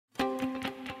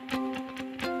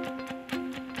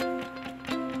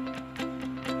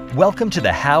Welcome to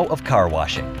the How of Car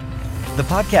Washing, the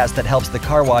podcast that helps the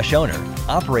car wash owner,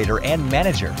 operator, and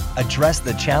manager address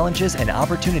the challenges and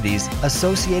opportunities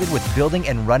associated with building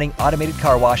and running automated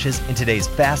car washes in today's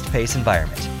fast-paced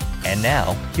environment. And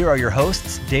now, here are your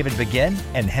hosts, David Begin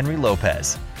and Henry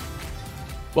Lopez.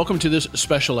 Welcome to this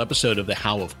special episode of the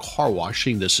How of Car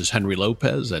Washing. This is Henry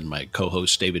Lopez, and my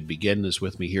co-host David Begin is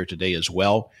with me here today as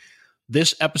well.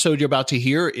 This episode you're about to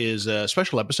hear is a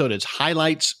special episode. It's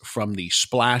highlights from the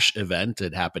Splash event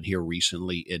that happened here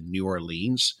recently in New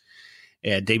Orleans.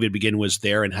 And David Begin was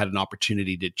there and had an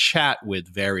opportunity to chat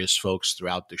with various folks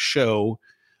throughout the show,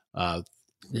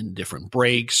 in different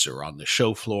breaks or on the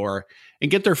show floor,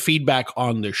 and get their feedback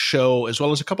on the show, as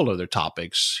well as a couple other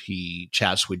topics. He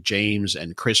chats with James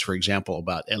and Chris, for example,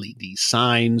 about LED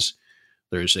signs.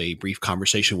 There's a brief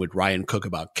conversation with Ryan Cook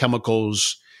about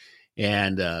chemicals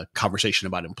and a conversation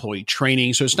about employee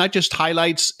training. So it's not just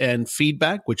highlights and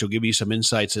feedback, which will give you some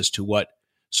insights as to what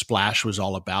Splash was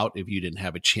all about if you didn't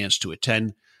have a chance to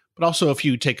attend, but also a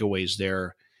few takeaways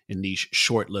there in these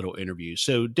short little interviews.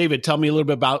 So David, tell me a little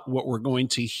bit about what we're going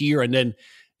to hear. And then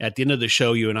at the end of the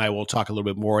show, you and I will talk a little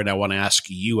bit more, and I want to ask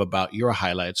you about your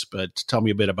highlights, but tell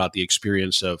me a bit about the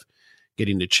experience of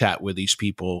getting to chat with these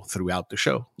people throughout the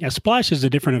show. Yeah, Splash is a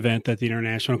different event that the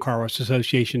International Car Wash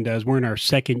Association does. We're in our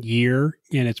second year,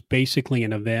 and it's basically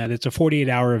an event. It's a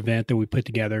 48-hour event that we put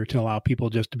together to allow people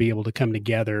just to be able to come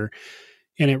together.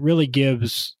 And it really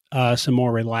gives us a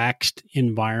more relaxed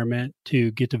environment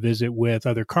to get to visit with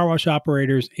other car wash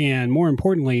operators and, more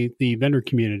importantly, the vendor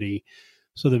community.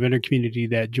 So the vendor community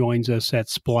that joins us at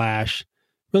Splash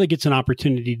really gets an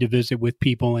opportunity to visit with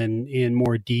people in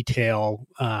more detail.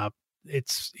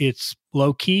 It's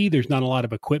low key. There's not a lot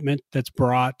of equipment that's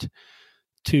brought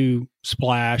to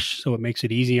Splash, so it makes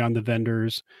it easy on the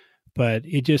vendors. But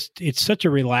it's such a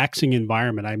relaxing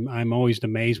environment. I'm always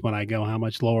amazed when I go how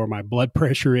much lower my blood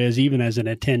pressure is, even as an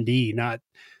attendee, not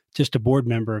just a board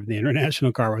member of the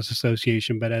International Car Wash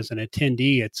Association, but as an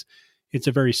attendee. It's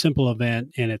a very simple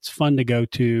event, and it's fun to go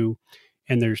to,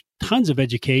 and there's tons of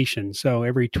education. So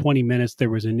every 20 minutes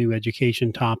there was a new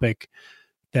education topic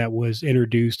that was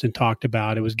introduced and talked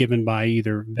about. It was given by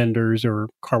either vendors or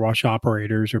car wash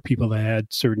operators or people that had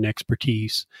certain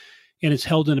expertise. And it's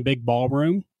held in a big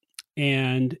ballroom.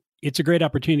 And it's a great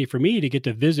opportunity for me to get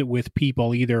to visit with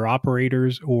people, either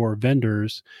operators or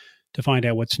vendors, to find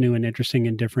out what's new and interesting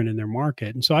and different in their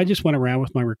market. And so I just went around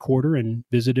with my recorder and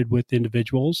visited with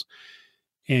individuals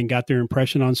and got their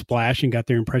impression on Splash and got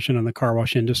their impression on the car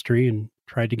wash industry and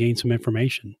tried to gain some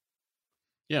information.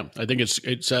 Yeah, I think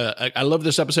I love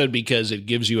this episode because it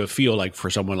gives you a feel, like for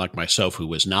someone like myself who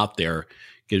was not there,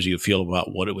 gives you a feel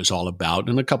about what it was all about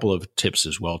and a couple of tips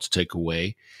as well to take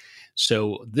away.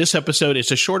 So this episode,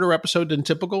 it's a shorter episode than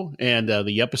typical, and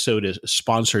the episode is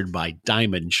sponsored by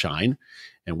Diamond Shine,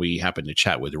 and we happen to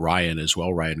chat with Ryan as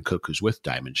well, Ryan Cook, who's with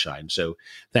Diamond Shine. So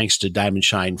thanks to Diamond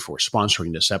Shine for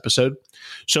sponsoring this episode.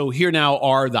 So here now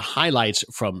are the highlights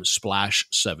from Splash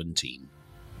 17.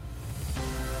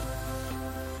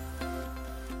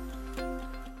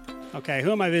 Okay,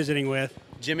 who am I visiting with?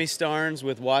 Jimmy Starnes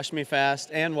with Wash Me Fast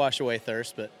and Wash Away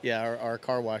Thirst, but yeah, our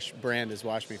car wash brand is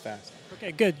Wash Me Fast.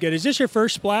 Okay, good. Is this your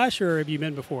first Splash, or have you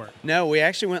been before? No, we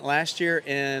actually went last year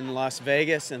in Las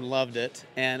Vegas and loved it,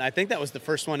 and I think that was the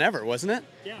first one ever, wasn't it?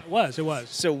 Yeah, it was.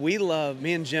 So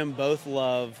me and Jim both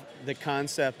love the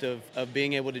concept of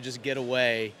being able to just get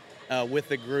away with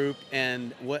the group,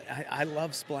 and what I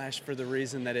love Splash for the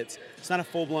reason that it's not a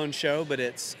full-blown show, but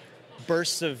it's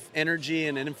bursts of energy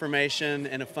and information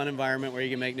and a fun environment where you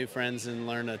can make new friends and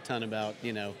learn a ton about,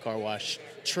 car wash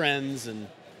trends and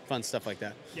fun stuff like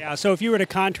that. Yeah, so if you were to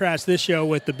contrast this show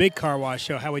with the big car wash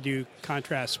show, how would you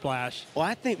contrast Splash? Well,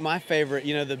 I think my favorite,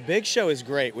 the big show is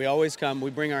great. We always come,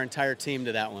 we bring our entire team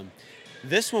to that one.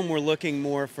 This one, we're looking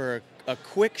more for a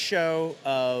quick show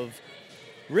of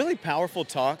really powerful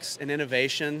talks and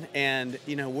innovation. And,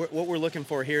 what we're looking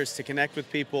for here is to connect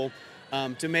with people,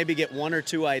 to maybe get one or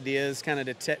two ideas kind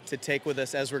of to take with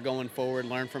us as we're going forward,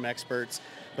 learn from experts.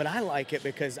 But I like it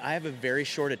because I have a very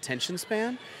short attention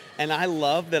span, and I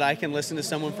love that I can listen to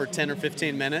someone for 10 or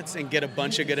 15 minutes and get a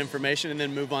bunch of good information and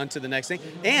then move on to the next thing.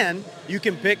 And you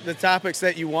can pick the topics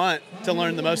that you want to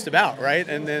learn the most about, right?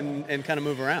 And kind of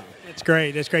move around. It's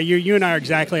great. You and I are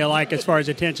exactly alike as far as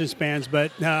attention spans.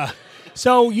 But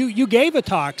so you gave a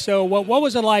talk. So what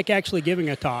was it like actually giving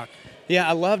a talk? Yeah,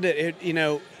 I loved it.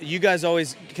 You guys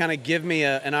always kind of give me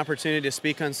an opportunity to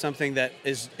speak on something that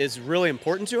is really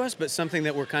important to us, but something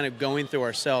that we're kind of going through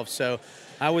ourselves. So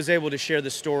I was able to share the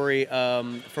story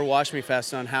for Wash Me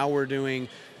Fast on how we're doing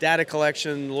data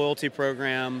collection, loyalty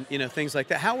program, things like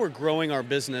that, how we're growing our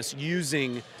business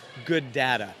using good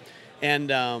data. And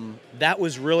that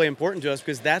was really important to us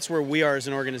because that's where we are as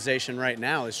an organization right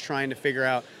now, is trying to figure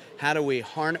out how do we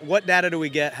harness, what data do we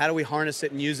get, how do we harness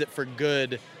it and use it for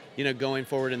good, going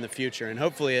forward in the future. And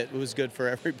hopefully it was good for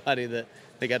everybody that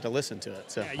they got to listen to it.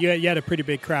 So yeah, you had a pretty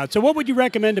big crowd. So what would you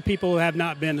recommend to people who have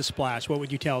not been to Splash? What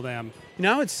would you tell them?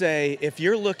 I would say if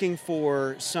you're looking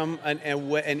for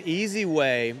an easy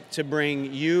way to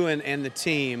bring you and the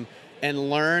team and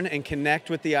learn and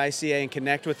connect with the ICA and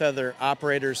connect with other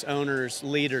operators, owners,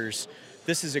 leaders,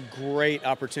 this is a great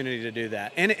opportunity to do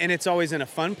that. And it's always in a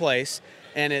fun place,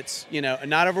 and it's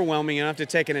not overwhelming. You don't have to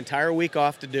take an entire week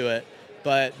off to do it.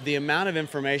 But the amount of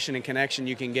information and connection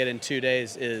you can get in 2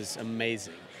 days is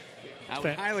amazing. I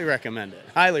would highly recommend it.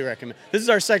 Highly recommend. This is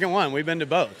our second one. We've been to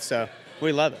both, so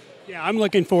we love it. Yeah, I'm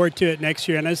looking forward to it next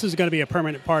year, and this is going to be a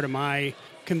permanent part of my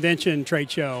convention trade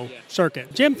show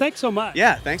circuit. Jim, thanks so much.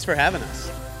 Yeah, thanks for having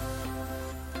us.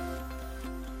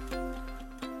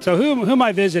 So who am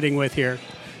I visiting with here?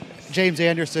 James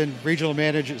Anderson, Regional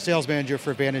Manager, Sales Manager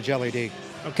for Vantage LED.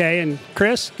 Okay, and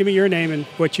Chris, give me your name and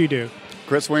what you do.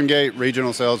 Chris Wingate,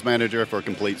 Regional Sales Manager for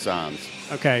Complete Signs.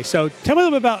 Okay, so tell me a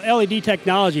little bit about LED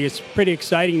technology. It's pretty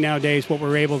exciting nowadays what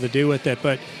we're able to do with it,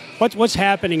 but what's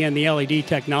happening in the LED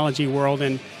technology world,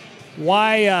 and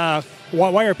why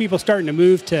are people starting to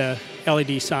move to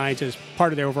LED signs as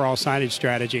part of their overall signage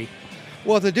strategy?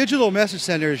 Well, the digital message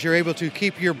centers, you're able to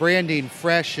keep your branding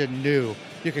fresh and new.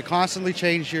 You can constantly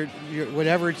change your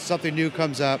whenever something new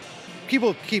comes up.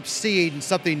 People keep seeing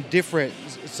something different,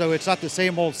 so it's not the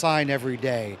same old sign every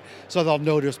day, so they'll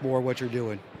notice more what you're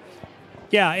doing.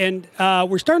 Yeah, and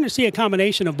we're starting to see a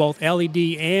combination of both LED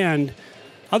and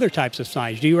other types of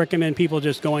signs. Do you recommend people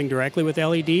just going directly with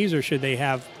LEDs, or should they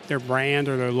have their brand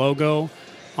or their logo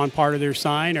on part of their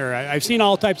sign? Or I've seen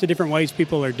all types of different ways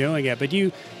people are doing it, but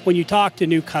when you talk to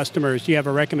new customers, do you have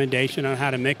a recommendation on how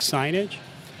to mix signage?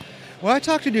 When I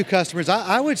talk to new customers,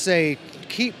 I would say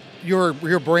keep your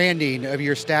branding of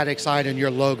your static sign and your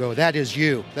logo. That is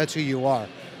you. That's who you are.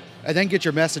 And then get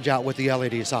your message out with the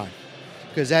LED sign,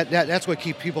 because that's what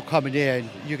keeps people coming in.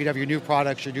 You can have your new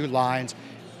products, your new lines,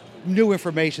 new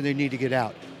information they need to get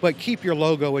out. But keep your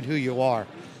logo and who you are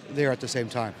there at the same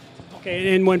time.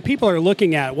 Okay, and when people are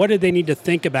looking at, what do they need to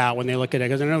think about when they look at it?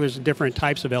 Because I know there's different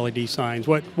types of LED signs.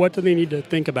 What do they need to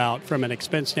think about from an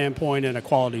expense standpoint and a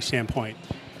quality standpoint?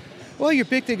 Well, your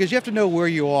big thing is you have to know where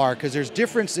you are, because there's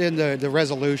difference in the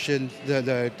resolution,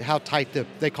 the how tight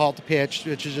they call it the pitch,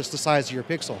 which is just the size of your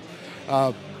pixel.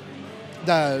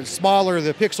 The smaller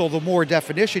the pixel, the more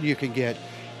definition you can get.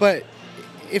 But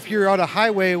if you're on a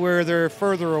highway where they're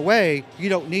further away, you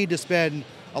don't need to spend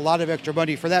a lot of extra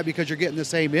money for that, because you're getting the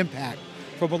same impact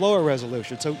from a lower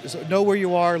resolution. So know where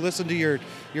you are, listen to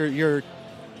your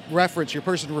reference, your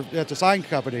person at the sign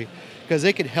company, because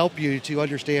they can help you to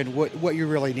understand what you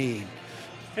really need.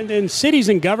 And then cities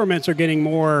and governments are getting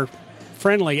more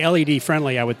friendly, LED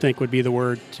friendly, I would think would be the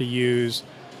word to use.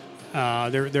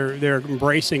 They're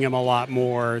embracing them a lot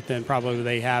more than probably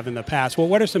they have in the past. Well,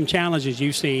 what are some challenges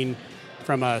you've seen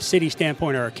from a city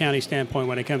standpoint or a county standpoint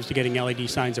when it comes to getting LED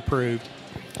signs approved?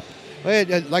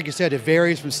 Well, like you said, it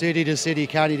varies from city to city,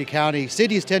 county to county.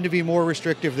 Cities tend to be more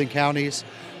restrictive than counties,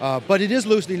 but it is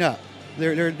loosening up.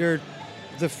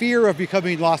 The fear of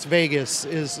becoming Las Vegas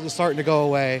is starting to go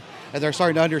away, and they're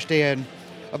starting to understand.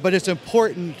 But it's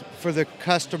important for the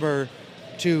customer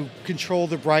to control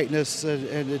the brightness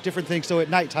and the different things, so at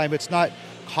nighttime it's not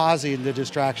causing the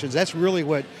distractions. That's really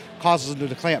what causes them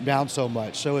to clamp down so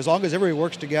much. So as long as everybody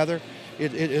works together,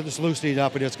 it's loosening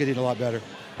up and it's getting a lot better.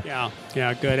 Yeah,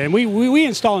 good. And we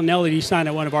installed an LED sign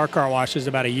at one of our car washes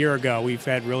about a year ago. We've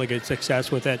had really good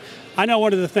success with it. I know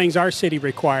one of the things our city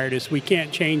required is we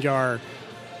can't change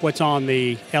what's on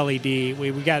the LED.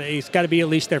 It's got to be at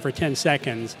least there for 10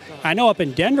 seconds. I know up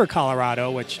in Denver, Colorado,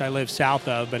 which I live south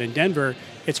of, but in Denver,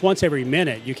 it's once every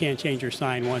minute. You can't change your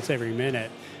sign once every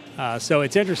minute. So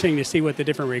it's interesting to see what the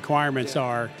different requirements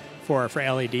are for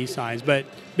LED signs. But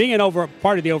being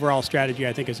part of the overall strategy,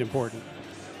 I think, is important.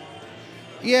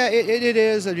 Yeah, it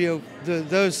is. And,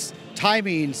 those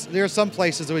timings, there are some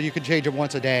places where you can change them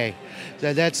once a day.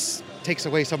 That takes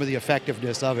away some of the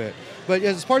effectiveness of it. But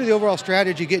as part of the overall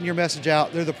strategy, getting your message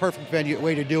out, they're the perfect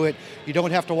way to do it. You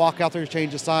don't have to walk out there and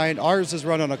change the sign. Ours is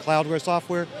run on a Cloudware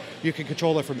software. You can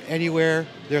control it from anywhere.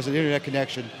 There's an internet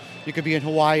connection. You could be in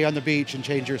Hawaii on the beach and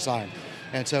change your sign.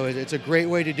 And so it's a great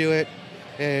way to do it,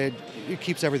 and it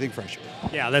keeps everything fresh.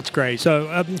 Yeah, that's great.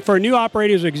 So for new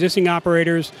operators or existing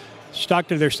operators, just talk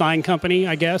to their sign company,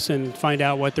 I guess, and find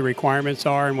out what the requirements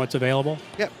are and what's available.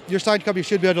 Yeah, your sign company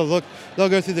should be able to look. They'll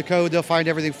go through the code. They'll find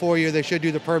everything for you. They should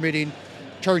do the permitting.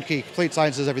 Turnkey. Complete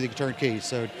Signs does everything turnkey.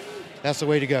 So that's the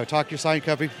way to go. Talk to your sign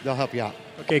company; they'll help you out.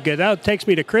 Okay, good. That takes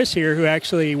me to Chris here, who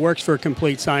actually works for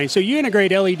Complete Signs. So you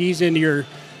integrate LEDs into your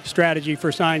strategy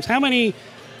for signs. How many,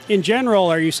 in general,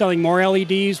 are you selling more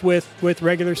LEDs with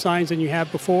regular signs than you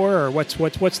have before, or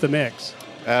what's the mix?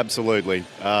 Absolutely.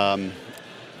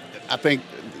 I think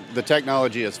the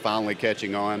technology is finally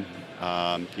catching on.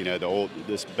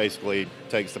 This basically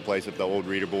takes the place of the old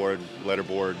reader board,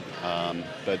 letterboard,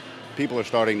 but people are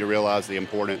starting to realize the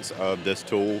importance of this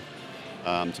tool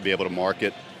to be able to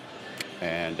market,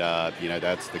 and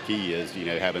that's the key is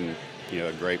having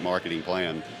a great marketing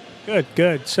plan.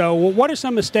 Good. So, what are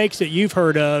some mistakes that you've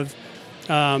heard of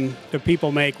that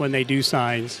people make when they do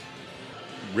signs?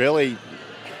 Really,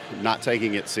 not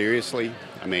taking it seriously.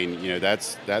 I mean,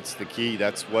 that's the key.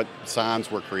 That's what signs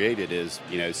were created is,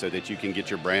 so that you can get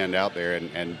your brand out there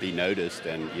and be noticed.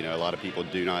 And, a lot of people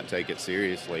do not take it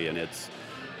seriously. And it's,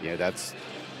 that's,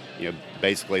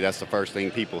 basically that's the first thing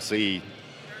people see,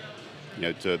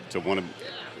 to want to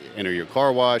enter your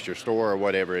car wash, your store, or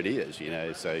whatever it is,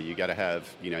 So you got to have,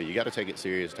 you got to take it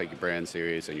serious, take your brand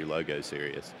serious and your logo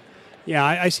serious. Yeah,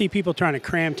 I see people trying to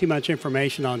cram too much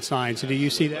information on signs. So do you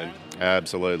see that?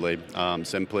 Absolutely.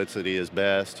 Simplicity is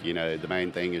best. The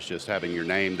main thing is just having your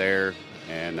name there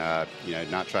and,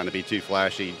 not trying to be too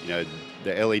flashy.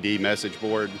 The LED message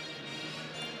board,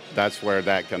 that's where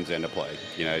that comes into play.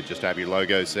 Just have your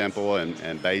logo simple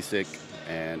and basic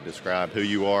and describe who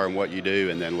you are and what you do,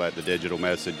 and then let the digital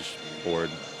message board,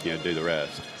 do the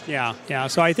rest. Yeah.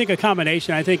 So I think a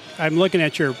combination, I think I'm looking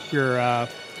at your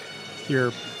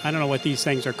I don't know what these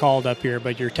things are called up here,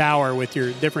 but your tower with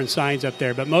your different signs up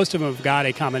there. But most of them have got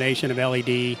a combination of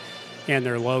LED and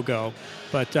their logo.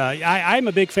 But I'm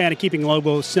a big fan of keeping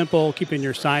logos simple, keeping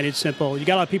your signage simple. You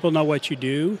got to let people know what you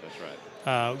do. That's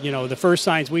right. The first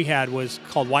signs we had was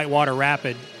called Whitewater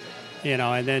Rapid,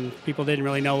 and then people didn't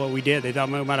really know what we did. They thought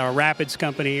we were about a rapids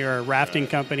company or a rafting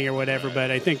company or whatever.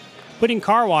 But I think putting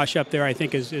car wash up there, I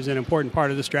think, is an important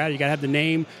part of the strategy. You got to have the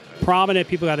name prominent.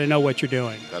 People got to know what you're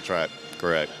doing. That's right.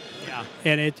 Correct. Yeah,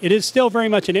 and it is still very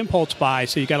much an impulse buy,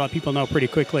 so you got to let people know pretty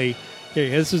quickly.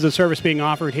 This is the service being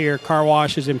offered here. Car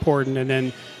wash is important, and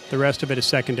then the rest of it is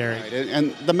secondary. Right.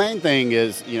 And the main thing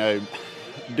is,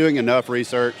 doing enough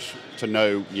research to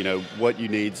know, what you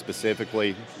need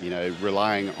specifically.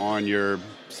 Relying on your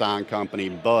sign company,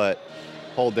 but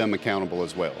hold them accountable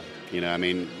as well.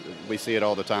 We see it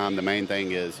all the time. The main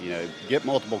thing is, get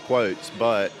multiple quotes,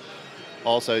 but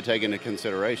also take into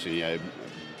consideration,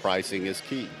 pricing is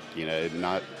key.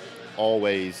 Not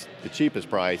always the cheapest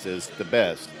price is the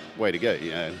best way to go.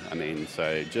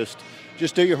 So just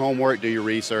do your homework, do your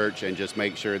research, and just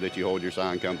make sure that you hold your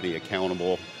sign company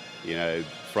accountable.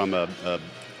 From a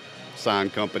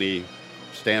sign company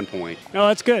standpoint. No,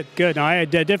 that's good. No, I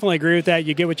definitely agree with that.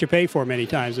 You get what you pay for many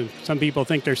times, and some people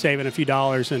think they're saving a few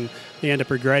dollars, and they end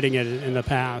up regretting it in the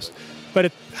past.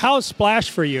 But how is Splash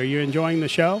for you? Are you enjoying the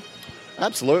show?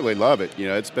 Absolutely, love it.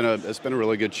 It's been a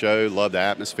really good show. Love the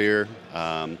atmosphere.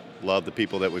 Love the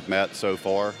people that we've met so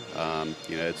far.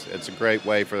 It's a great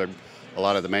way for a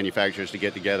lot of the manufacturers to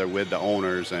get together with the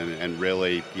owners and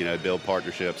really build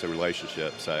partnerships and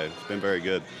relationships. So it's been very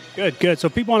good. Good. So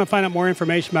if people want to find out more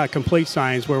information about Complete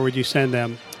Signs, where would you send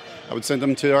them? I would send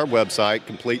them to our website,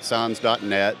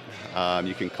 completesigns.net.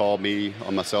 You can call me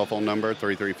on my cell phone number,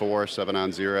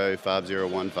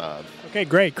 334-790-5015. Okay,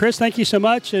 great. Chris, thank you so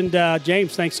much. And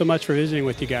James, thanks so much for visiting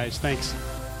with you guys. Thanks.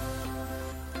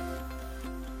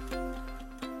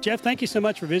 Jeff, thank you so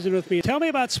much for visiting with me. Tell me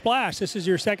about Splash. This is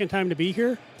your second time to be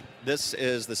here? This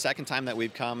is the second time that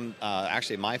we've come,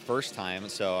 actually my first time,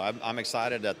 so I'm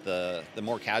excited at the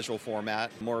more casual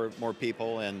format, more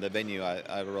people, and the venue,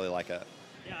 I really like it.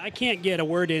 Yeah, I can't get a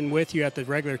word in with you at the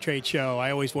regular trade show.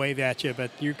 I always wave at you,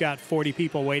 but you've got 40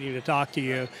 people waiting to talk to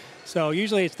you. So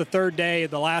usually it's the third day,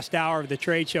 the last hour of the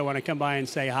trade show when I come by and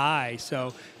say hi.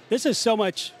 So this is so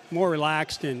much more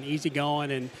relaxed and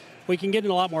easygoing, and we can get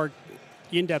in a lot more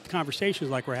in-depth conversations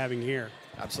like we're having here.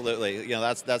 Absolutely.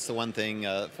 That's the one thing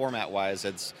format-wise.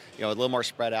 It's a little more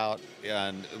spread out,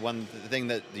 and one thing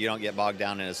that you don't get bogged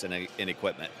down in is in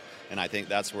equipment. And I think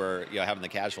that's where having the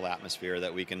casual atmosphere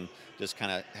that we can just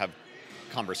kind of have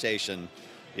conversation,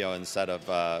 instead of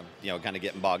kind of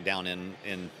getting bogged down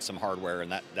in some hardware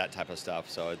and that type of stuff.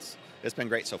 So it's been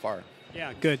great so far.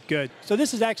 Yeah, good. So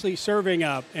this is actually serving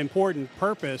an important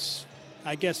purpose,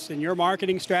 I guess, in your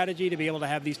marketing strategy to be able to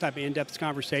have these type of in-depth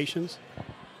conversations.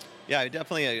 Yeah, it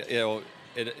definitely,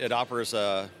 it offers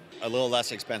a a little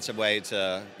less expensive way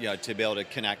to to be able to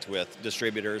connect with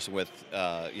distributors, with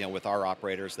with our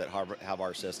operators that have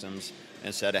our systems,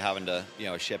 instead of having to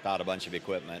ship out a bunch of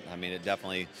equipment. I mean, it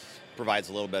definitely provides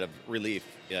a little bit of relief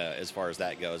as far as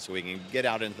that goes. So we can get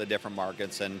out into the different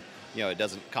markets, and it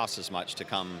doesn't cost us much to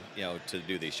come to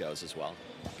do these shows as well.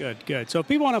 Good. So if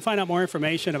people want to find out more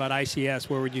information about ICS,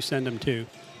 where would you send them to?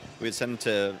 We would send them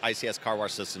to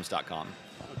icscarwashsystems.com.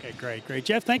 Okay, great.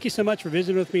 Jeff, thank you so much for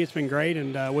visiting with me. It's been great,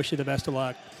 and wish you the best of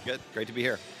luck. Good. Great to be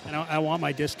here. And I want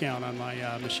my discount on my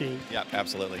machine. Yeah,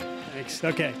 absolutely. Thanks.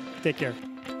 Okay, take care.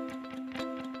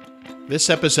 This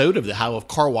episode of The How of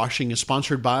Car Washing is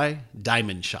sponsored by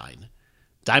Diamond Shine.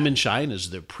 Diamond Shine is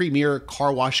the premier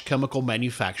car wash chemical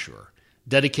manufacturer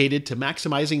dedicated to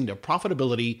maximizing the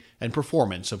profitability and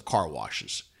performance of car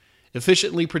washes.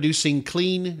 Efficiently producing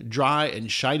clean, dry,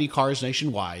 and shiny cars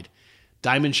nationwide,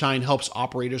 Diamond Shine helps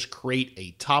operators create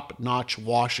a top-notch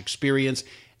wash experience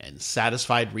and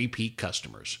satisfied repeat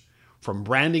customers. From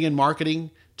branding and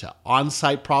marketing to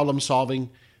on-site problem solving,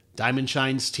 Diamond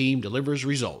Shine's team delivers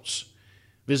results.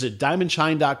 Visit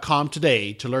diamondshine.com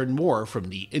today to learn more from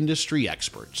the industry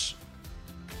experts.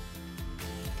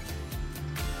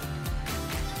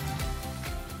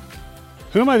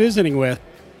 Who am I visiting with?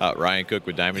 Ryan Cook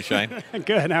with Diamond Shine.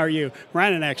 Good. How are you?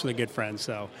 Ryan and actually good friends.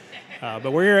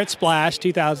 But we're here at Splash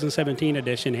 2017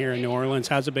 edition here in New Orleans.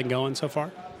 How's it been going so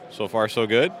far? So far, so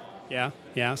good.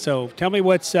 Yeah. So tell me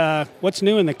what's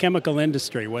new in the chemical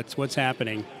industry. What's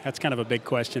happening? That's kind of a big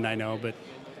question, I know, but.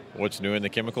 What's new in the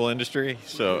chemical industry?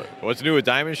 So what's new with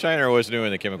Diamond Shine, or what's new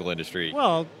in the chemical industry?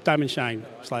 Well, Diamond Shine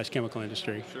 / chemical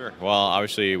industry. Sure. Well,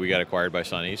 obviously we got acquired by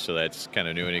Sunny, so that's kind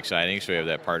of new and exciting. So we have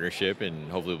that partnership,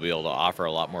 and hopefully we'll be able to offer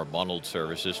a lot more bundled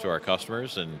services to our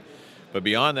customers. But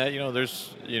beyond that,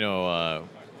 there's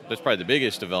that's probably the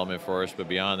biggest development for us. But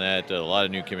beyond that, a lot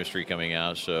of new chemistry coming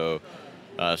out. So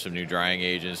some new drying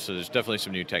agents. So there's definitely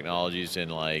some new technologies in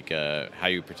how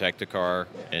you protect the car,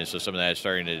 and so some of that is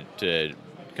starting to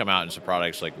come out in some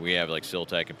products like we have, like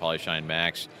Siltec and Polyshine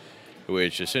Max,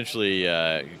 which essentially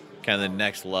kind of the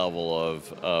next level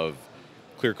of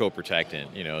clear coat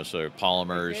protectant. So they're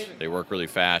polymers, they work really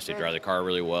fast, they dry the car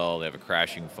really well, they have a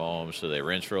crashing foam, so they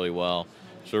rinse really well.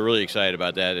 So we're really excited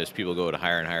about that as people go to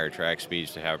higher and higher track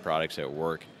speeds to have products that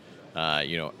work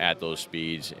at those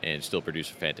speeds and still produce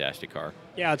a fantastic car.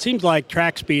 Yeah, it seems like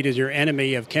track speed is your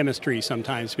enemy of chemistry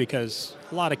sometimes, because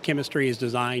a lot of chemistry is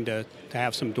designed to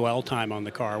have some dwell time on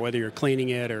the car, whether you're cleaning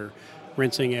it or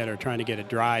rinsing it or trying to get it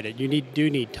dried. You do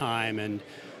need time, and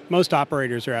most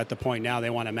operators are at the point now they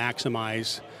want to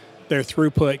maximize their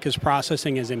throughput because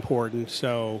processing is important.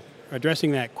 So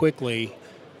addressing that quickly,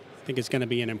 I think it's going to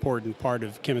be an important part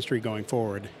of chemistry going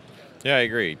forward. Yeah, I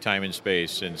agree. Time and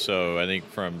space. And so I think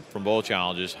from both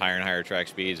challenges, higher and higher track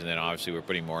speeds, and then obviously we're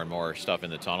putting more and more stuff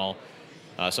in the tunnel.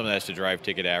 Some of that's to drive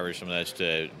ticket average, some of that's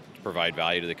to provide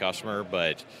value to the customer.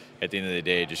 But at the end of the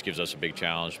day, it just gives us a big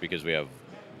challenge because we have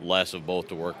less of both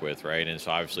to work with, right? And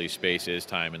so obviously space is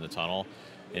time in the tunnel.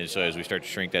 And so as we start to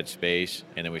shrink that space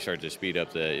and then we start to speed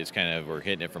up we're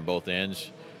hitting it from both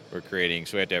ends. So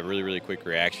we have to have really, really quick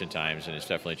reaction times, and it's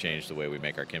definitely changed the way we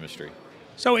make our chemistry.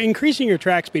 So increasing your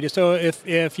track speed, so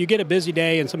if you get a busy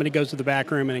day and somebody goes to the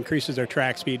back room and increases their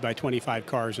track speed by 25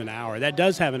 cars an hour, that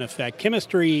does have an effect.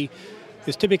 Chemistry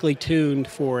is typically tuned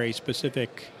for a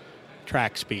specific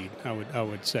track speed, I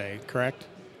would say, correct?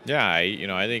 Yeah,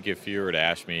 I think if you were to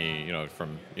ask me,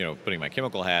 from putting my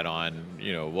chemical hat on,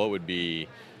 what would be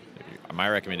my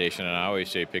recommendation, and I always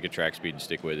say pick a track speed and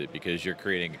stick with it, because you're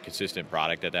creating a consistent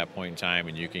product at that point in time,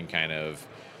 and you can kind of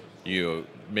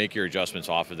make your adjustments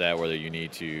off of that, whether you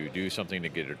need to do something to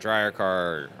get a drier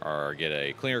car or get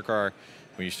a cleaner car.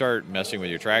 When you start messing with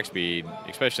your track speed,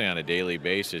 especially on a daily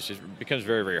basis, it becomes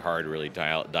very, very hard to really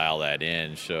dial that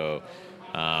in. So,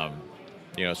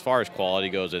 as far as quality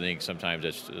goes, I think sometimes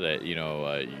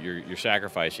you're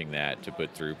sacrificing that to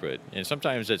put throughput, and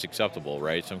sometimes that's acceptable,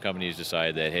 right? Some companies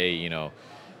decide that, hey,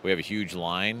 we have a huge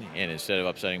line, and instead of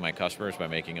upsetting my customers by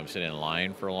making them sit in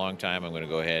line for a long time, I'm going to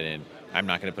go ahead and I'm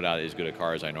not going to put out as good a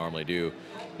car as I normally do.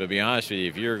 But to be honest with you,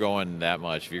 if you're going that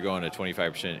much, if you're going a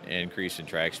 25% increase in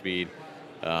track speed,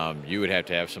 you would have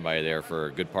to have somebody there for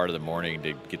a good part of the morning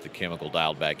to get the chemical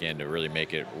dialed back in to really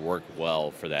make it work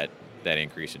well for that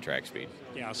increase in track speed.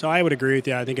 Yeah, so I would agree with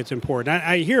you. I think it's important.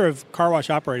 I hear of car wash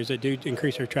operators that do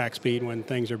increase their track speed when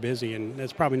things are busy, and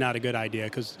that's probably not a good idea,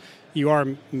 because you are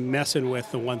messing with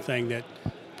the one thing that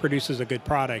produces a good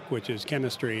product, which is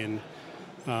chemistry, and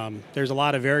there's a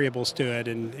lot of variables to it,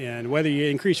 and whether you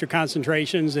increase your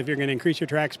concentrations, if you're going to increase your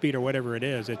track speed or whatever it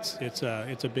is, it's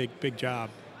a big job.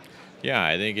 Yeah,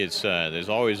 I think it's there's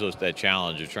always that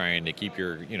challenge of trying to keep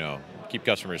keep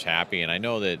customers happy, and I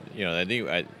know that I think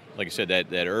like I said,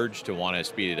 that urge to want to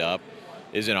speed it up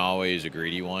isn't always a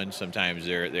greedy one. Sometimes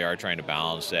they are trying to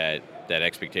balance that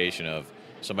expectation of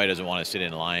somebody doesn't want to sit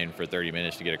in line for 30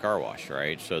 minutes to get a car wash,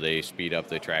 right? So they speed up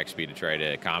the track speed to try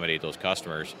to accommodate those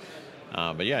customers.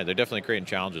 But yeah, they're definitely creating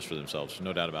challenges for themselves,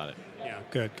 no doubt about it. Yeah,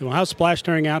 good. Well, how's Splash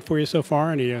turning out for you so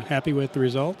far, and are you happy with the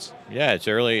results? Yeah, it's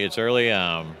early.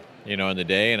 In the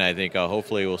day, and I think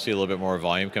hopefully we'll see a little bit more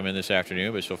volume come in this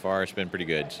afternoon, but so far it's been pretty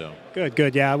good. So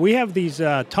Good. Yeah, we have these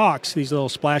talks, these little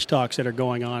splash talks that are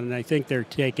going on, and I think they're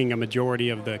taking a majority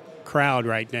of the crowd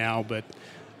right now, but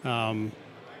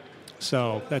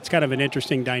so that's kind of an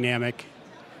interesting dynamic.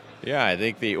 yeah, I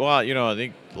think I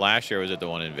think last year I was at the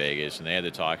one in Vegas, and they had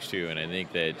the talks too, and I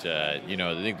think that I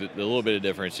think the little bit of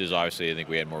difference is obviously I think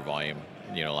we had more volume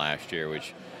last year,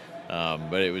 which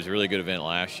but it was a really good event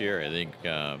last year. I think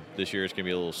this year it's going to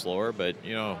be a little slower, but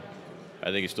I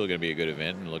think it's still going to be a good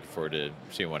event, and looking forward to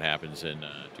seeing what happens in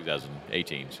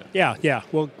 2018. So. Yeah,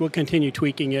 we'll continue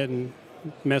tweaking it and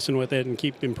messing with it and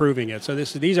keep improving it. So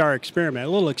these are a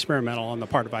little experimental on the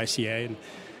part of ICA, and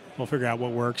we'll figure out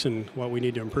what works and what we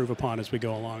need to improve upon as we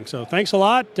go along. So thanks a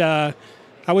lot.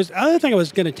 Other thing I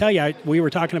was going to tell you, we were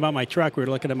talking about my truck. We were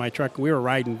looking at my truck. We were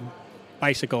riding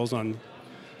bicycles on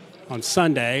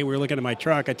Sunday. We were looking at my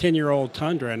truck, a 10-year-old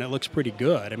Tundra, and it looks pretty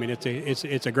good. I mean,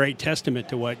 it's a great testament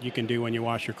to what you can do when you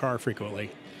wash your car frequently.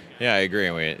 Yeah, I agree.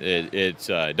 I mean, it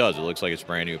does. It looks like it's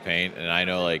brand new paint, and I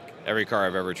know like every car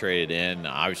I've ever traded in,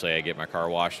 obviously I get my car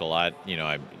washed a lot.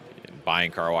 I'm buying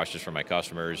car washes for my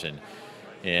customers,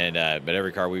 but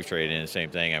every car we've traded in, the same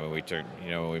thing. I mean,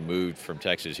 when we moved from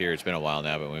Texas here, it's been a while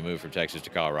now, but when we moved from Texas to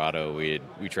Colorado, we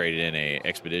traded in a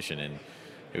Expedition, and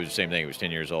it was the same thing. It was 10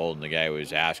 years old, and the guy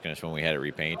was asking us when we had it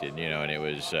repainted, and it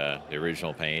was the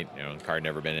original paint. The car had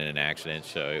never been in an accident,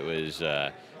 so it was.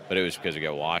 But it was because it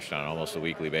got washed on almost a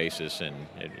weekly basis, and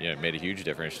it made a huge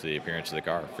difference to the appearance of the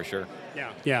car, for sure.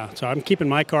 Yeah. So I'm keeping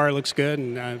my car. It looks good,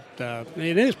 and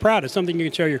it is proud. It's something you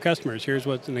can show your customers. Here's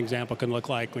what an example can look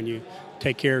like when you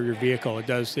take care of your vehicle. It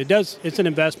does. It's an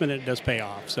investment. And it does pay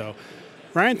off. So,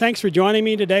 Ryan, thanks for joining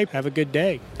me today. Have a good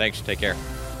day. Thanks. Take care.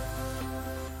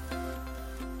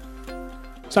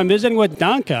 So I'm visiting with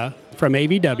Danka from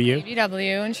AVW.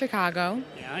 AVW in Chicago.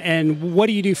 Yeah, and what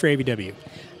do you do for AVW?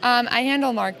 I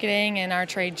handle marketing and our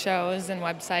trade shows and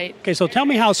website. Okay, so tell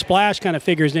me how Splash kind of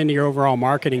figures into your overall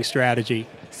marketing strategy.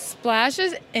 Splash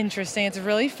is interesting. It's a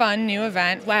really fun new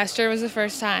event. Last year was the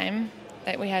first time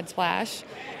that we had Splash,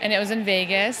 and it was in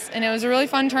Vegas, and it was a really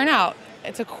fun turnout.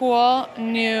 It's a cool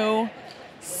new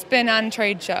spin on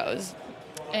trade shows.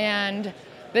 And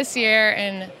this year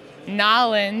in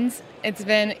Nolens, it's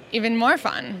been even more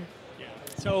fun.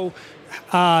 So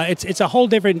it's a whole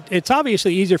different. It's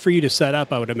obviously easier for you to set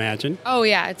up, I would imagine. Oh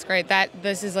yeah, it's great.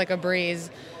 This is like a breeze.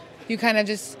 You kind of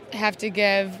just have to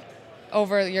give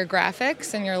over your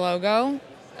graphics and your logo,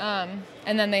 and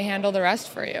then they handle the rest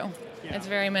for you. Yeah. It's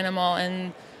very minimal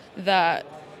in the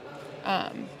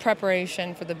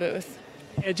preparation for the booth.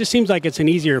 It just seems like it's an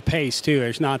easier pace too.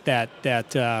 It's not that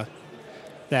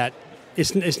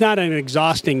it's not an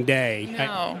exhausting day.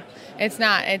 No, it's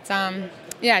not. It's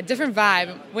different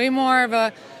vibe. Way more of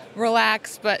a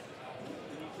relaxed but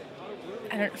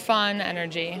fun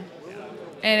energy,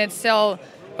 and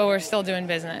but we're still doing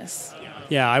business.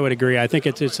 Yeah, I would agree. I think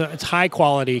it's high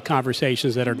quality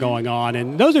conversations that are going on,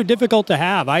 and those are difficult to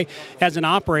have. As an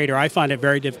operator, I find it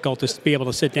very difficult to be able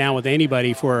to sit down with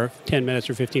anybody for 10 minutes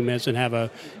or 15 minutes and have a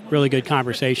really good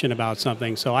conversation about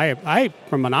something. So I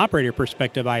from an operator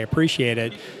perspective, I appreciate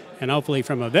it, and hopefully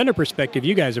from a vendor perspective,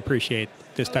 you guys appreciate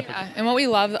this type of. And what we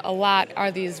love a lot are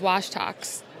these wash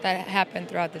talks that happen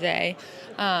throughout the day.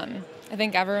 I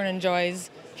think everyone enjoys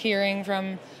hearing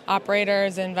from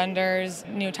operators and vendors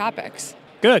new topics.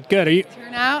 Good. Are you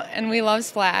turnout, and we love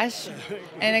Splash,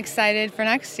 and excited for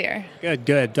next year.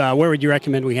 Good. Where would you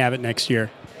recommend we have it next year?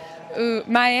 Ooh,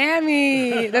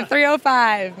 Miami, the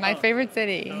 305, my favorite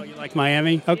city. Oh, you like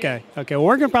Miami? Okay. Well,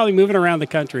 we're going to probably move it around the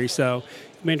country, so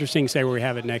it'll be interesting to say where we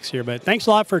have it next year. But thanks a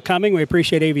lot for coming. We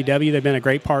appreciate AVW. They've been a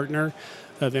great partner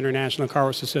of International Car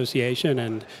Wash Association,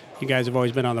 and you guys have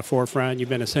always been on the forefront. You've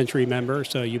been a Century member,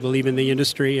 so you believe in the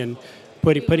industry and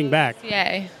putting back.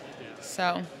 Yeah.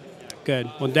 So.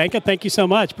 Good. Well, Danka, thank you so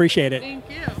much. Appreciate it. Thank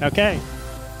you. Okay.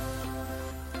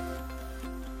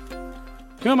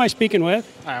 Who am I speaking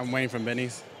with? Hi, I'm Wayne from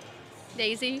Benny's.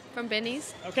 Daisy from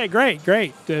Benny's. Okay, great.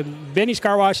 Benny's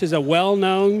Car Wash is a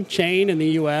well-known chain in the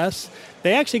U.S.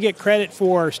 They actually get credit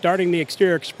for starting the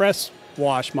Exterior Express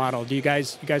wash model. You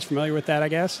guys familiar with that, I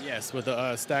guess? Yes, with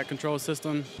the stack control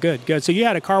system. Good. So you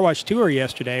had a car wash tour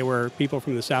yesterday where people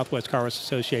from the Southwest Car Wash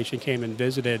Association came and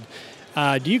visited.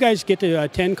 Do you guys get to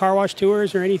attend car wash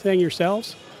tours or anything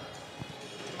yourselves?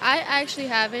 I actually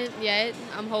haven't yet.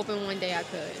 I'm hoping one day I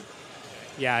could.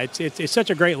 Yeah, it's such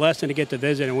a great lesson to get to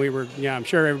visit, and I'm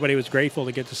sure everybody was grateful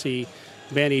to get to see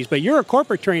Benny's. But you're a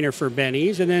corporate trainer for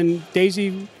Benny's, and then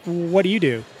Daisy, what do you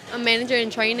do? I'm manager in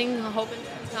training. I'm hoping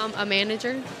to become a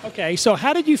manager. Okay, so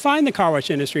how did you find the car wash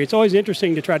industry? It's always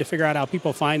interesting to try to figure out how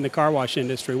people find the car wash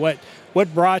industry. What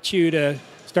brought you to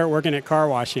start working at car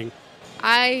washing?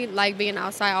 I like being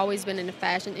outside. I've always been in the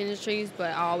fashion industries,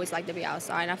 but I always like to be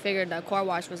outside. And I figured the car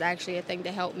wash was actually a thing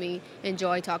to help me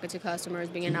enjoy talking to customers,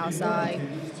 being outside,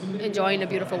 enjoying the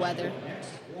beautiful weather.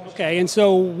 Okay, and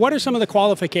so what are some of the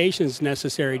qualifications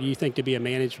necessary, do you think, to be a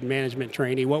management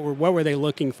trainee? What were they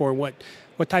looking for? What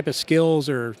type of skills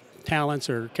or talents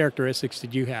or characteristics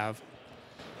did you have?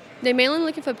 They're mainly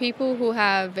looking for people who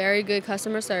have very good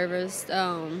customer service.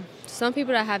 Some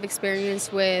people that have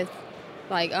experience with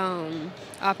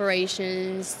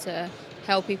operations to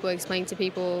help people, explain to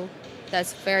people,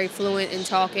 that's very fluent in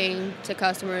talking to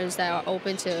customers, that are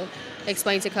open to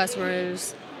explain to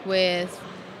customers with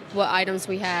what items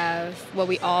we have, what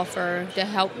we offer, to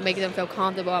help make them feel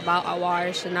comfortable about our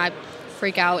wash and not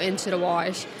freak out into the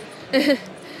wash.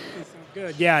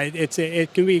 Good. Yeah,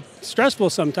 it can be stressful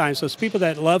sometimes. So it's people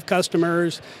that love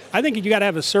customers. I think you got to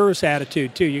have a service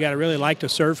attitude too. You got to really like to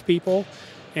serve people.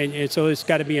 And so it's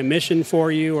got to be a mission for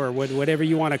you, or whatever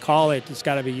you want to call it. It's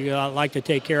got to be, you like to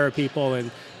take care of people and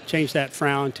change that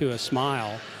frown to a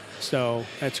smile. So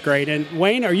that's great. And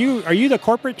Wayne, are you the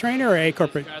corporate trainer or a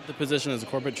corporate? I got the position as a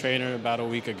corporate trainer about a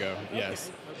week ago.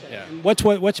 Yes. Okay. Yeah.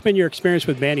 What's been your experience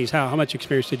with Benny's? How much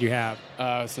experience did you have?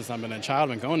 Since I've been a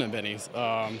child, I've been going to Benny's.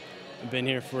 I've been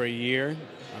here for a year.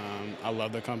 I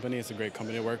love the company. It's a great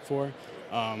company to work for.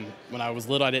 When I was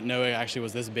little, I didn't know it actually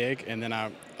was this big, and then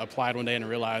I applied one day and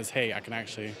realized, hey, I can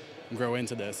actually grow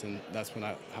into this, and that's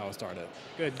how I started.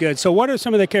 Good. So what are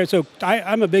some of the characteristics? So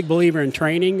I'm a big believer in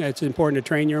training. It's important to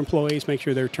train your employees, make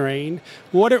sure they're trained.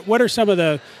 What are some of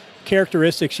the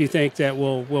characteristics you think that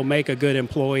will make a good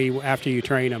employee after you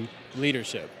train them?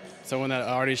 Leadership. Someone that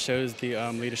already shows the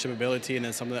leadership ability, and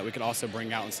then something that we can also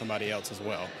bring out in somebody else as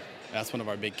well. That's one of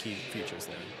our big key features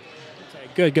there.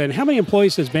 Good. And how many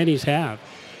employees does Benny's have?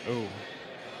 Oh,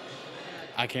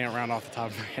 I can't round off the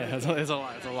top of my head. It's a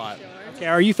lot. Okay,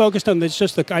 are you focused on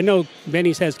this? I know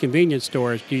Benny's has convenience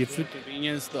stores. Do you?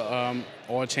 Convenience, the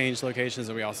oil change locations,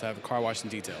 and we also have car wash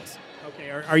and details. Okay,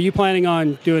 are you planning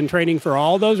on doing training for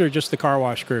all those, or just the car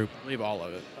wash group? I believe all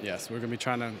of it. Yes, we're going to be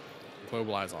trying to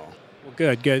globalize all.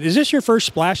 Well, good. Is this your first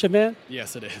Splash event?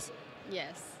 Yes, it is.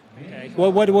 Yes. Okay.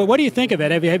 Well, what do you think of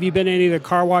it? Have you been to any of the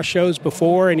car wash shows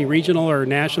before? Any regional or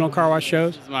national car wash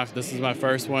shows? This is my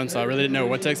first one, so I really didn't know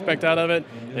what to expect out of it.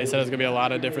 They said it was going to be a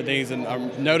lot of different things, and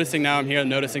I'm noticing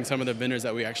some of the vendors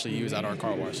that we actually use at our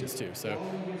car washes too. So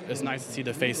it's nice to see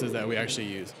the faces that we actually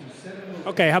use.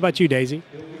 Okay. How about you, Daisy?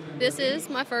 This is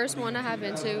my first one I have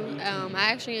been to.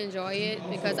 I actually enjoy it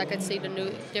because I could see the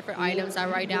new different items. I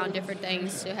write down different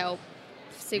things to help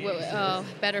see what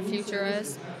better future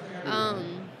is.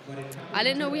 I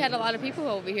didn't know we had a lot of people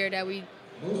over here that we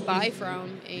buy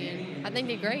from, and I think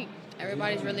they're great.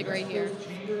 Everybody's really great here.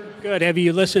 Good. Have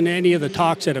you listened to any of the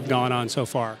talks that have gone on so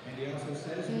far?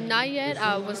 Not yet.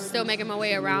 I was still making my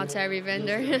way around to every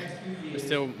vendor. We're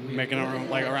still making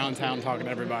around town talking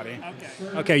to everybody.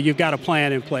 Okay, you've got a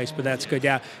plan in place, but that's good.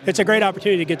 Yeah, it's a great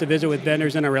opportunity to get to visit with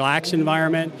vendors in a relaxed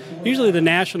environment. Usually the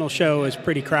national show is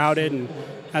pretty crowded and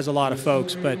has a lot of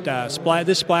folks, but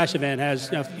this Splash event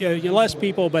has less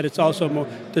people, but it's also more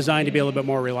designed to be a little bit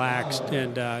more relaxed,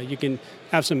 and you can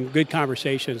have some good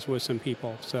conversations with some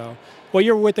people. So, well,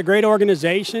 you're with a great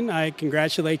organization. I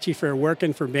congratulate you for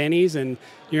working for Benny's, and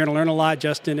you're going to learn a lot.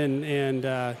 Justin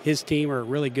and his team are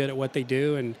really good at what they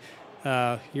do, and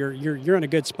you're in a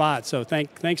good spot. So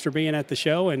thanks for being at the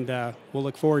show, and we'll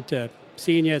look forward to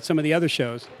seeing you at some of the other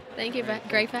shows. Thank you.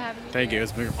 Great for having me. Thank you.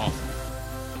 It's been awesome.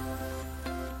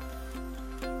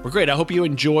 Well, great. I hope you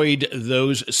enjoyed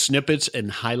those snippets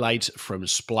and highlights from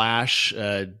Splash.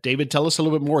 David, tell us a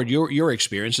little bit more your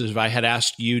experiences. If I had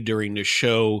asked you during the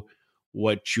show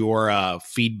what your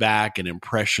feedback and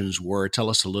impressions were,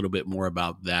 tell us a little bit more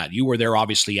about that. You were there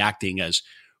obviously acting as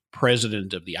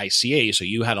president of the ICA, so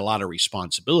you had a lot of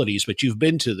responsibilities, but you've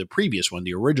been to the previous one,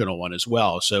 the original one as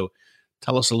well. So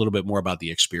tell us a little bit more about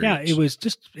the experience. Yeah,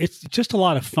 it's just a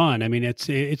lot of fun. I mean, it's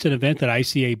an event that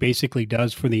ICA basically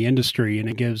does for the industry, and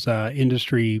it gives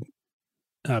industry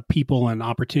people an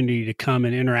opportunity to come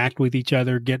and interact with each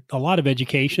other, get a lot of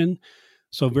education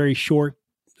So very short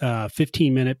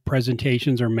 15-minute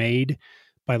presentations are made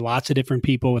by lots of different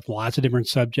people with lots of different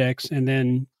subjects. And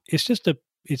then it's just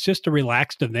a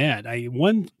relaxed event.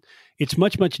 It's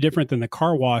much different than the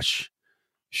car wash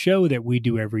show that we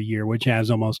do every year, which has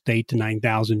almost 8,000 to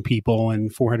 9,000 people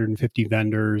and 450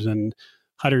 vendors and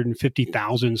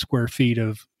 150,000 square feet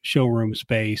of showroom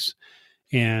space,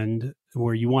 and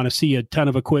where you want to see a ton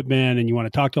of equipment and you want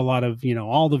to talk to a lot of,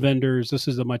 all the vendors. This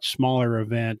is a much smaller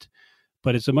event,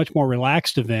 but it's a much more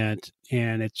relaxed event,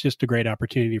 and it's just a great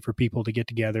opportunity for people to get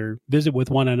together, visit with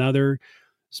one another,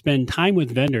 spend time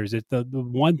with vendors. The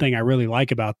one thing I really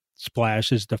like about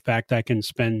Splash is the fact I can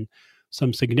spend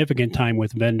some significant time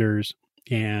with vendors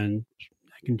and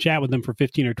I can chat with them for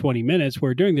 15 or 20 minutes,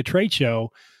 where during the trade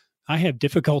show, I have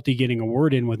difficulty getting a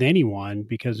word in with anyone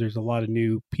because there's a lot of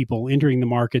new people entering the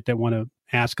market that want to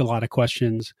ask a lot of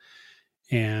questions.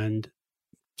 And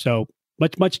so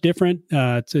much different.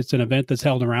 It's an event that's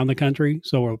held around the country.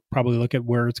 So we'll probably look at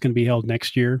where it's going to be held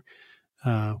next year.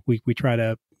 We try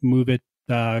to move it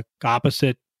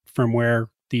opposite from where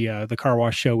the car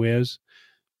wash show is.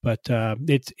 But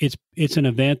it's an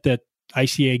event that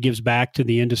ICA gives back to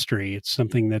the industry. It's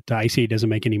something that ICA doesn't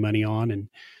make any money on, and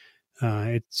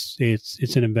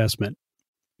it's an investment.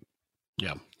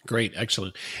 Yeah, great,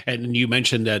 excellent. And you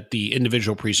mentioned that the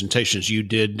individual presentations, you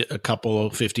did a couple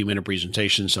of 50-minute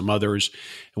presentations, some others,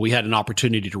 and we had an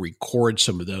opportunity to record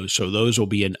some of those. So those will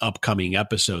be in upcoming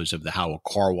episodes of the How of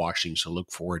Car Washing. So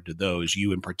look forward to those.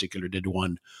 You in particular did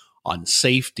one on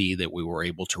safety that we were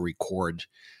able to record.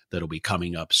 That'll be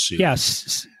coming up soon.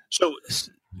 Yes. So,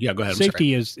 yeah, go ahead.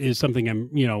 Safety is something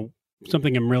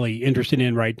I'm really interested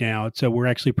in right now. So we're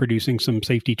actually producing some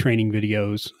safety training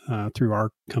videos through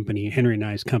our company, Henry and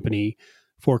I's company,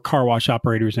 for car wash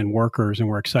operators and workers, and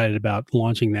we're excited about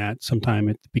launching that sometime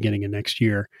at the beginning of next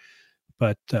year.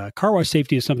 But car wash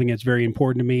safety is something that's very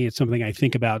important to me. It's something I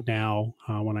think about now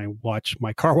when I watch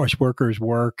my car wash workers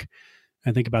work.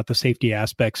 I think about the safety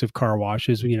aspects of car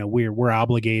washes. We're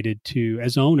obligated to,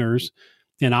 as owners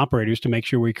and operators, to make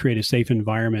sure we create a safe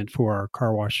environment for our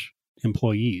car wash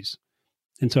employees.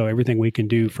 And so everything we can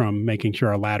do, from making sure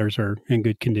our ladders are in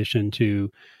good condition to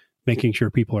making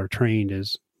sure people are trained,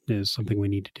 is something we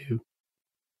need to do.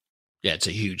 Yeah, it's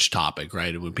a huge topic,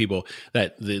 right? And when people,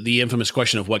 that the infamous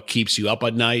question of what keeps you up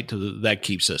at night, that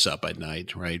keeps us up at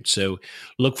night, right? So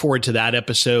look forward to that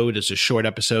episode. It's a short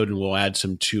episode, and we'll add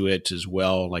some to it as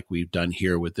well, like we've done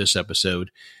here with this episode.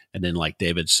 And then, like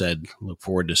David said, look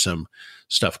forward to some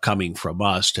stuff coming from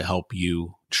us to help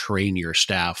you train your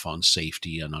staff on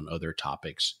safety and on other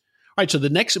topics. All right, so the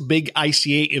next big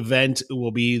ICA event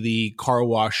will be the car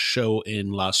wash show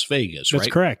in Las Vegas, right?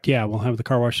 That's correct. Yeah, we'll have the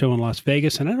car wash show in Las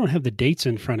Vegas, and I don't have the dates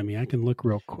in front of me. I can look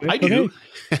real quick. I do.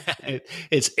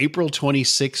 It's April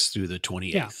 26th through the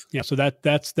 28th. Yeah. So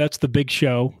that's the big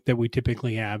show that we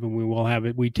typically have, and we will have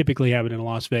it. We typically have it in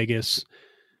Las Vegas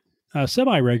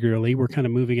semi-regularly. We're kind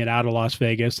of moving it out of Las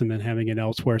Vegas and then having it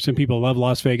elsewhere. Some people love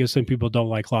Las Vegas, some people don't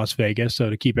like Las Vegas. So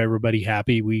to keep everybody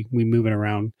happy, we move it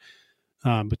around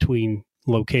between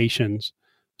locations.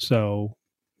 So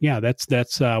yeah,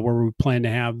 that's where we plan to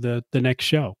have the next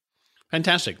show.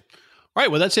 Fantastic. All right.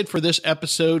 Well, that's it for this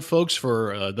episode, folks.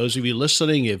 For those of you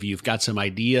listening, if you've got some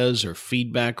ideas or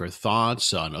feedback or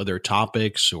thoughts on other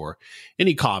topics or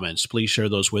any comments, please share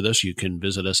those with us. You can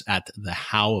visit us at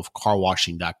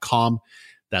thehowofcarwashing.com.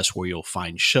 That's where you'll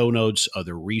find show notes,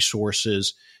 other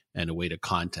resources, and a way to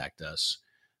contact us.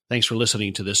 Thanks for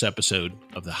listening to this episode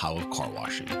of The How of Car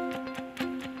Washing.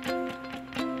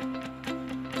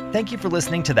 Thank you for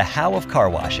listening to The How of Car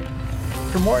Washing.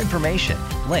 For more information,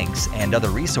 links, and other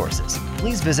resources,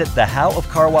 please visit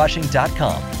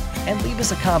thehowofcarwashing.com and leave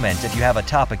us a comment if you have a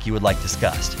topic you would like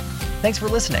discussed. Thanks for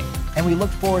listening, and we look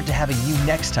forward to having you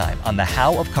next time on The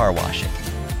How of Car Washing.